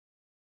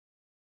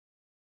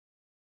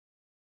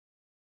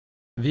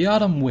The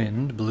autumn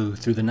wind blew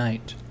through the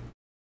night.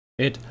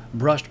 It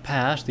brushed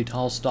past the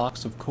tall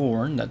stalks of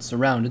corn that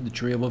surrounded the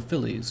trio of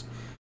fillies,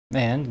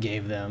 and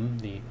gave them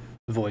the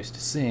voice to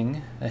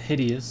sing, a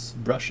hideous,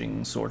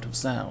 brushing sort of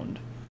sound.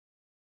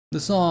 The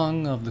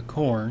song of the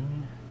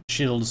corn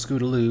chilled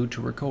Scootaloo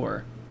to her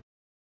core.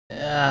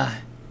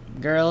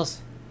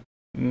 Girls,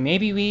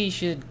 maybe we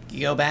should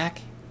go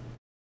back?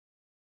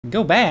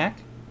 Go back?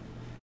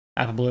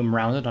 Applebloom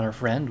rounded on her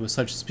friend with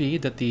such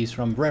speed that the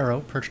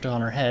sombrero perched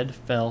on her head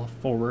fell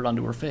forward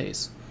onto her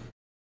face.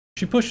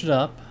 She pushed it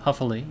up,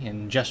 huffily,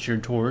 and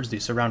gestured towards the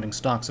surrounding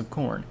stalks of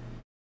corn.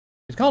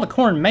 It's called a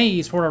corn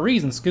maze for a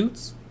reason,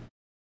 Scoots.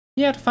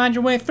 You have to find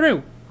your way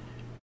through.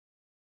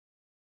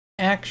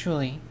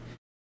 Actually,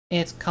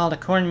 it's called a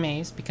corn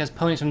maze because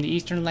ponies from the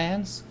eastern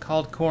lands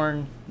called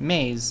corn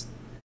maize.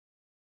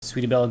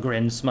 Sweetie Belle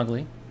grinned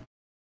smugly,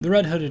 the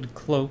red-hooded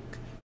cloak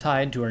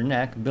tied to her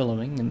neck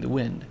billowing in the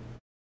wind.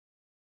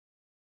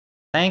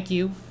 Thank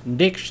you,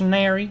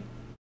 dictionary.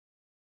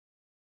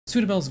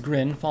 Sweetie Belle's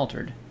grin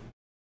faltered.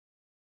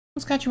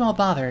 What's got you all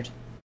bothered?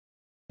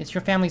 It's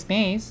your family's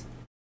maze.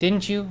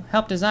 Didn't you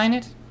help design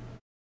it?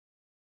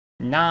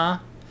 Nah.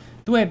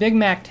 The way Big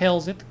Mac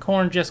tells it, the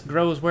corn just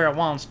grows where it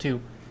wants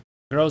to.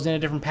 Grows in a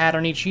different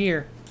pattern each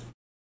year.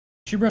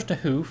 She brushed a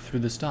hoof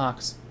through the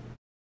stalks.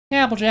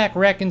 Applejack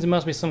reckons it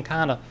must be some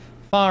kind of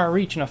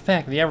far-reaching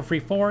effect of the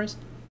Everfree Forest.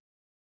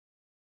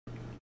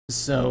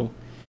 So,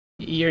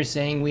 you're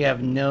saying we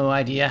have no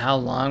idea how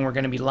long we're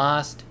going to be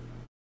lost?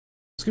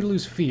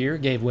 Scootaloo's fear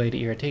gave way to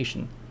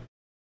irritation.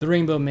 The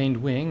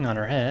rainbow-maned wing on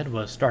her head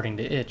was starting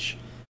to itch.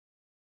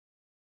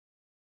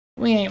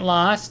 We ain't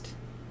lost,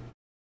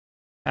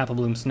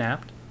 Applebloom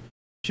snapped.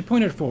 She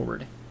pointed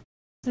forward.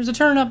 There's a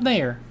turn up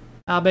there.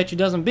 I'll bet you a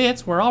dozen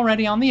bits we're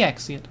already on the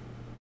exit.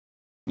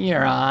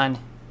 You're on.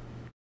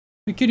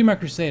 The Cutie Mark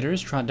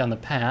Crusaders trot down the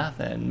path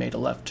and made a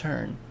left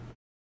turn.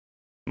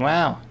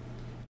 Wow.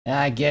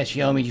 I guess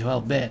you owe me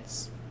 12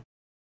 bits,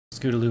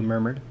 Scootaloo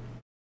murmured.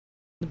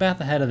 The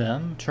path ahead of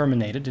them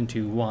terminated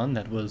into one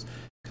that was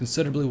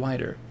considerably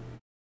wider.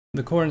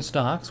 The corn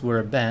stalks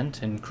were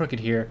bent and crooked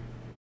here,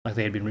 like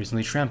they had been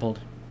recently trampled.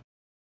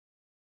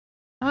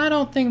 I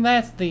don't think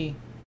that's the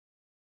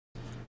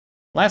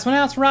last one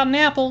out's rotten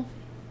apple,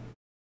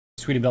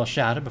 Sweetie Belle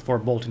shouted before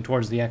bolting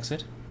towards the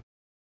exit.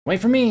 Wait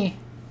for me.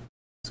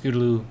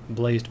 Scootaloo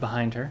blazed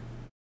behind her.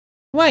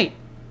 Wait!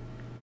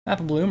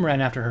 Applebloom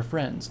ran after her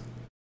friends,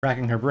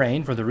 racking her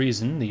brain for the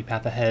reason the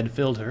path ahead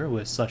filled her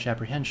with such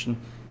apprehension.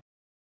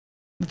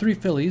 The three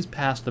fillies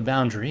passed the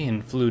boundary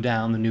and flew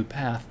down the new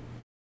path.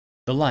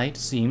 The light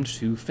seemed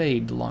to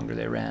fade the longer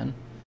they ran.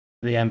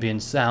 The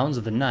ambient sounds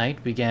of the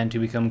night began to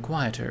become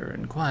quieter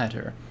and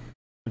quieter,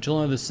 until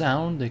only the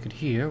sound they could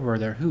hear were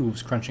their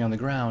hooves crunching on the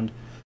ground,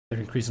 their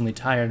increasingly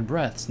tired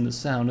breaths, and the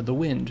sound of the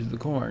wind through the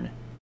corn.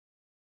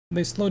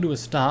 They slowed to a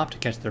stop to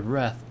catch their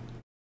breath,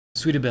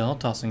 Sweetie Belle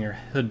tossing her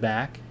hood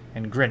back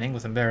and grinning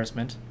with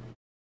embarrassment.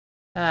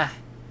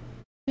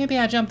 Maybe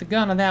I jumped the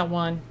gun on that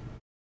one.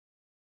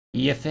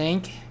 You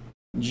think?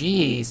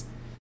 Jeez.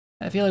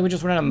 I feel like we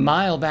just ran a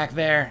mile back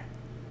there.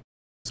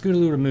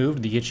 Scootaloo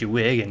removed the itchy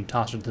wig and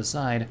tossed it to the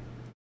side.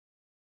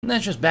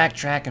 Let's just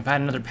backtrack and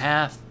find another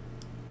path.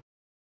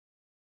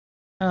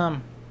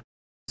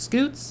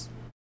 Scoots?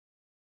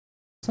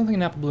 Something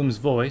in Applebloom's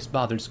voice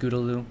bothered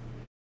Scootaloo.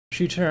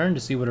 She turned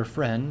to see what her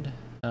friend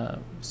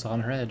saw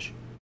on her edge.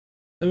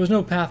 There was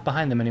no path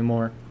behind them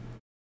anymore.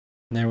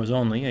 There was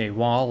only a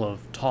wall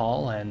of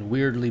tall and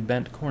weirdly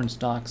bent corn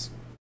stalks.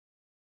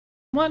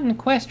 What in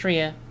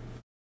Equestria?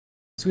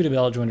 Sweetie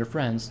Belle joined her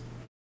friends.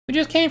 We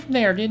just came from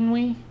there, didn't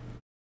we?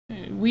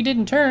 We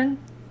didn't turn.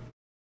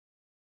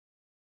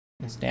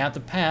 Stay out the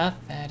path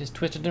that is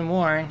twisted and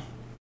worn,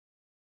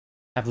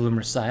 Applebloom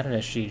recited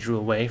as she drew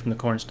away from the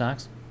corn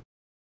stalks.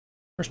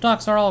 Her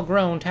stalks are all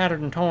grown,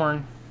 tattered, and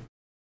torn.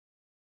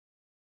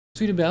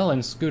 Sweetie Belle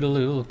and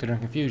Scootaloo looked at her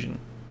in confusion.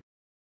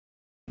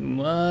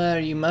 What are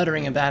you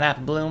muttering about,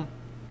 Applebloom?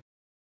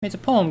 It's a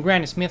poem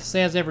Granny Smith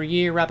says every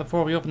year right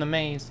before we open the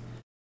maze.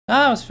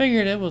 I always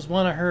figured it was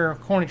one of her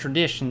corny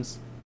traditions.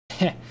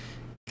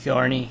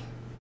 Corny.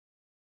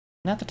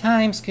 Not the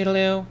time,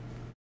 Scootaloo.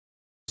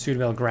 Sweetie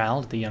Belle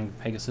growled at the young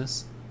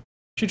Pegasus.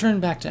 She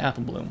turned back to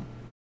Applebloom.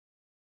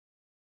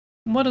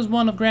 What does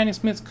one of Granny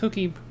Smith's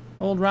cookie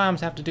old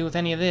rhymes have to do with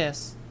any of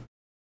this?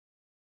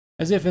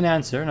 As if in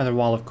answer, another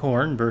wall of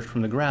corn burst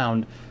from the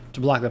ground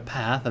to block the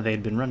path that they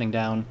had been running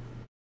down.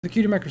 The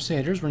Cutie Mark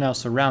Crusaders were now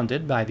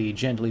surrounded by the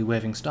gently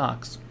waving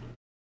stalks.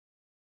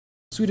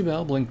 Sweetie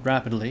Belle blinked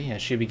rapidly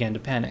as she began to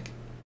panic.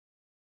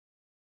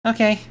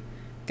 Okay,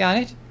 got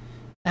it.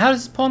 How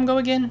does this poem go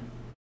again?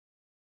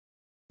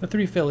 The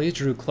three fillies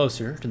drew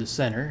closer to the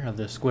center of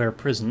the square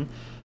prison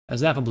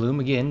as Applebloom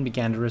again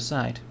began to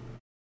recite.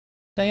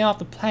 Stay off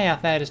the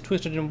path that is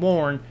twisted and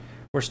worn,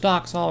 where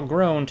stalks all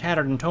grown,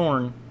 tattered, and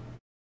torn.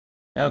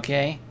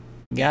 Okay,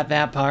 got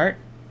that part.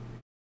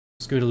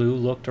 Scootaloo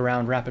looked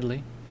around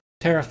rapidly,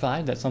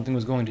 terrified that something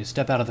was going to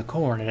step out of the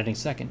corn at any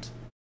second.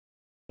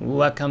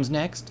 What comes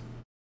next?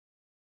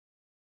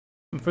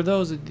 For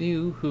those of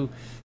you who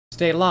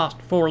stay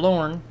lost,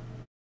 forlorn,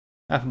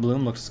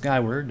 Applebloom looked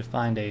skyward to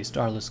find a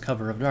starless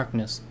cover of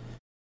darkness.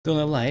 The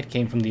only light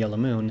came from the yellow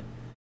moon.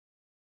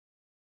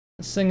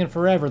 Singing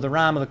forever the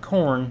rhyme of the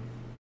corn.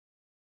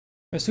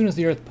 As soon as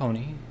the earth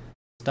pony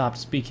stopped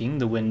speaking,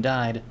 the wind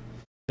died.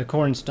 The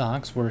corn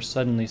stalks were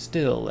suddenly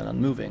still and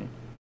unmoving.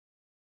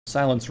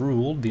 Silence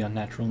ruled the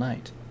unnatural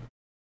night.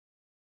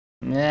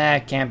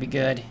 That can't be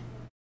good,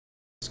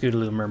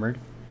 Scootaloo murmured,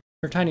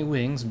 her tiny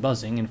wings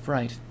buzzing in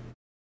fright.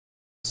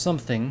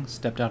 Something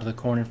stepped out of the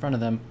corn in front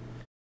of them,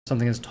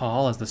 something as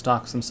tall as the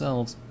stalks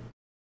themselves.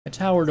 It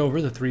towered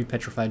over the three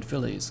petrified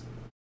fillies,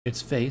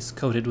 its face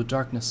coated with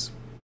darkness.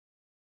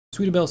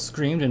 Sweetabelle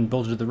screamed and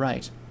bolted to the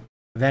right,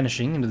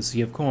 vanishing into the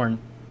sea of corn.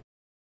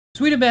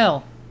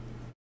 Sweetabelle!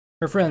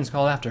 Her friends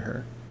called after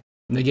her.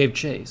 They gave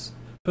chase,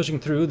 pushing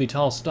through the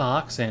tall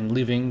stalks and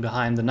leaving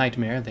behind the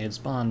nightmare they had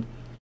spawned.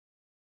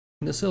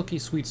 The silky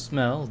sweet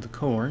smell of the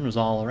corn was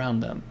all around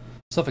them,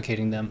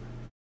 suffocating them.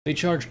 They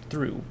charged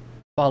through,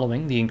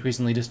 following the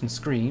increasingly distant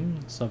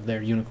screams of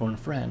their unicorn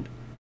friend.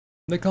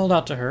 They called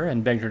out to her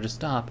and begged her to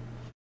stop.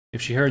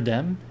 If she heard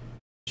them,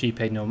 she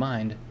paid no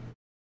mind.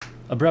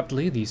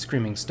 Abruptly, the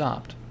screaming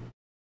stopped.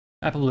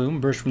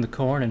 Applebloom burst from the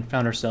corn and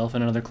found herself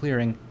in another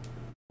clearing,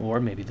 or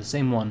maybe the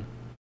same one.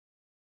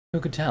 Who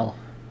could tell?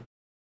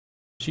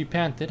 She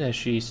panted as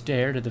she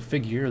stared at the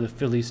figure of the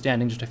filly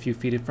standing just a few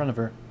feet in front of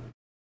her.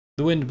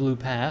 The wind blew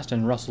past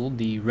and rustled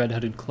the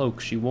red-hooded cloak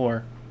she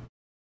wore.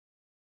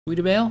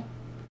 Sweetabelle,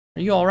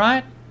 are you all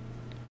right?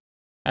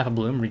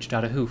 Applebloom reached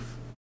out a hoof.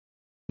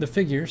 The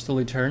figure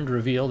slowly turned to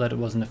reveal that it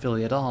wasn't a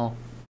filly at all.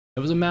 It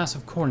was a mass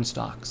of corn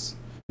stalks,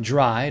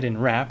 dried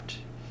and wrapped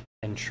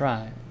and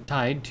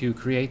tied to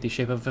create the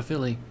shape of a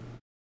filly.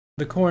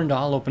 The corn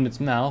doll opened its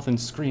mouth and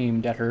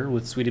screamed at her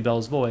with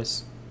Sweetabelle's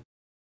voice.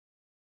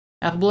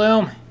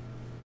 Applebloom!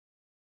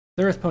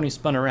 The earth pony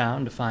spun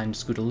around to find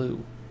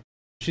Scootaloo.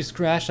 She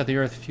scratched at the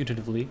earth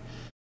fugitively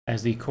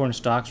as the corn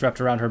stalks wrapped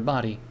around her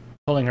body,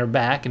 pulling her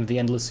back into the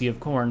endless sea of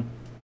corn.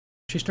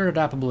 She stared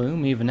at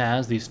Applebloom even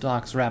as the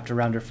stalks wrapped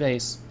around her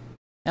face.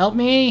 Help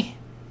me!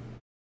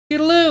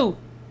 Scootaloo!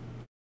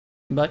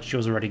 But she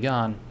was already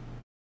gone.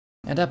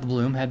 And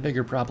Applebloom had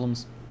bigger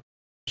problems.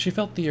 She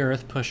felt the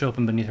earth push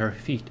open beneath her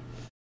feet,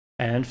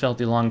 and felt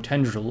the long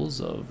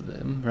tendrils of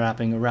them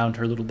wrapping around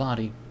her little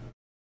body.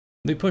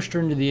 They pushed her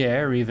into the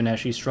air even as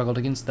she struggled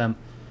against them.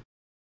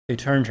 They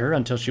turned her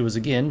until she was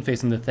again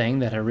facing the thing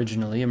that had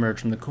originally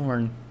emerged from the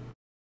corn.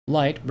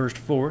 Light burst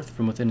forth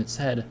from within its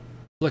head,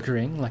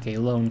 flickering like a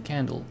lone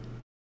candle.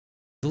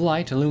 The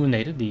light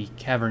illuminated the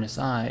cavernous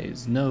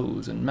eyes,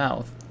 nose, and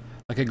mouth,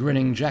 like a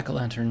grinning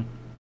jack-o'-lantern.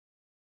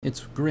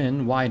 Its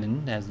grin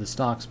widened as the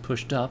stalks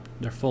pushed up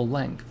their full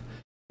length,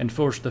 and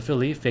forced the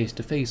filly face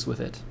to face with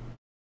it.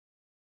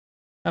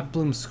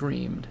 Applebloom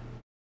screamed.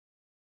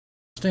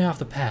 "Stay off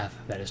the path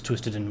that is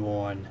twisted and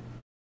worn."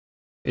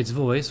 Its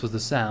voice was the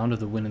sound of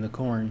the wind in the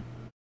corn.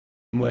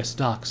 "Where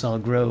stalks all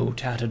grow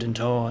tattered and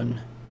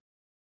torn."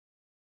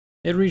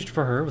 It reached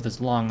for her with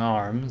its long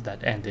arms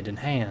that ended in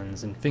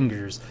hands and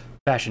fingers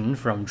fashioned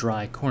from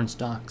dry corn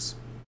stalks.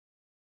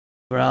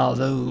 "For all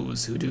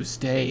those who do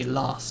stay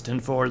lost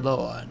and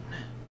forlorn."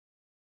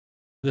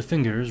 The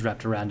fingers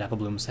wrapped around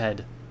Applebloom's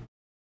head.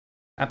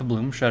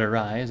 Applebloom shut her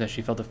eyes as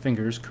she felt the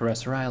fingers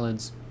caress her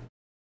eyelids.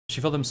 She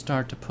felt them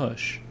start to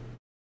push.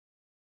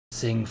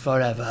 "Sing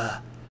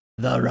forever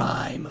the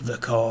rhyme of the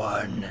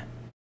corn,"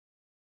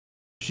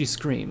 she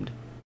screamed,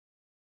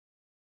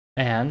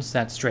 and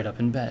sat straight up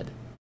in bed,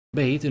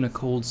 bathed in a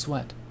cold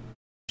sweat.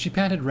 She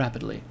panted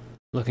rapidly,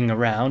 looking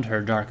around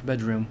her dark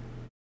bedroom.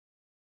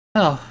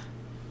 "Oh,"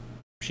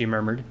 she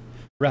murmured,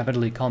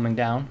 rapidly calming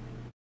down.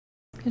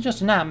 "It's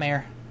just a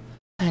nightmare.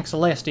 Thanks,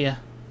 Celestia."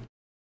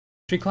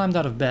 She climbed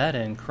out of bed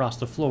and crossed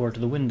the floor to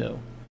the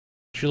window.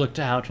 She looked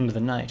out into the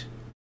night.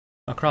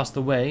 Across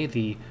the way,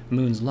 the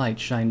moon's light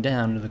shined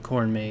down into the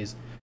corn maze,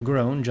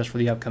 grown just for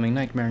the upcoming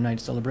Nightmare Night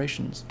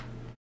celebrations.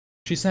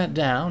 She sat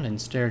down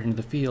and stared into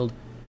the field,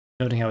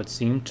 noting how it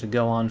seemed to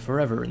go on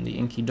forever in the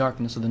inky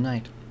darkness of the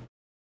night.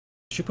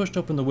 She pushed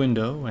open the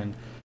window and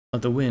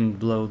let the wind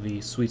blow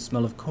the sweet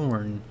smell of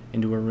corn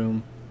into her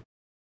room.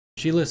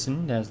 She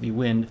listened as the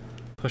wind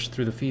pushed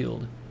through the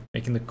field,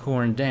 making the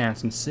corn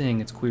dance and sing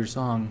its queer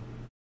song.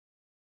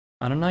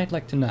 On a night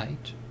like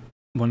tonight,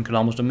 one could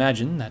almost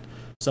imagine that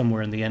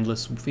somewhere in the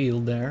endless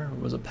field there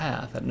was a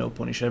path that no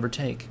pony should ever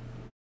take.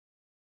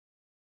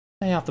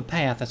 "Stay off the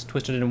path that's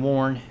twisted and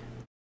worn."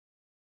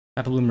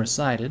 Applebloom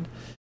recited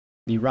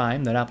the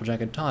rhyme that Applejack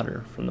had taught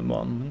her from the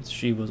moment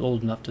she was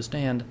old enough to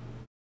stand.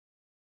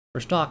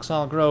 "For stalks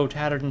all grow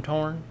tattered and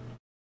torn."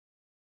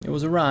 It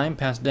was a rhyme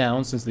passed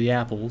down since the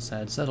apples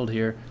had settled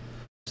here,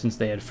 since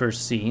they had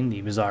first seen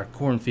the bizarre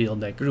cornfield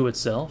that grew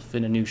itself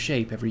in a new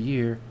shape every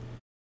year.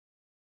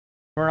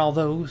 "For all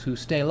those who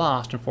stay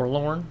lost and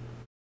forlorn."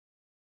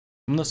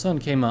 When the sun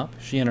came up,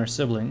 she and her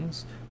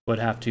siblings would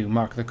have to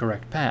mark the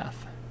correct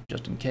path,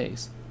 just in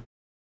case.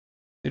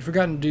 They'd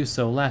forgotten to do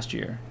so last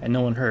year, and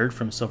no one heard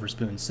from Silver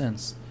Spoon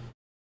since.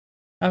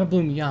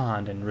 Applebloom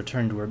yawned and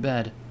returned to her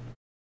bed.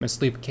 As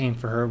sleep came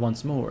for her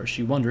once more,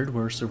 she wondered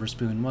where Silver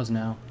Spoon was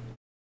now.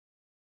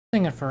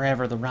 singing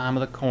forever the rhyme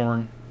of the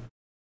corn.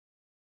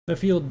 The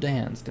field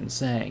danced and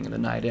sang in the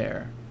night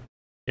air.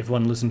 If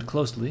one listened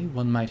closely,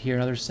 one might hear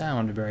another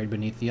sound buried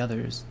beneath the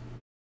others.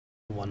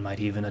 One might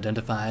even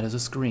identify it as a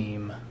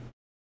scream.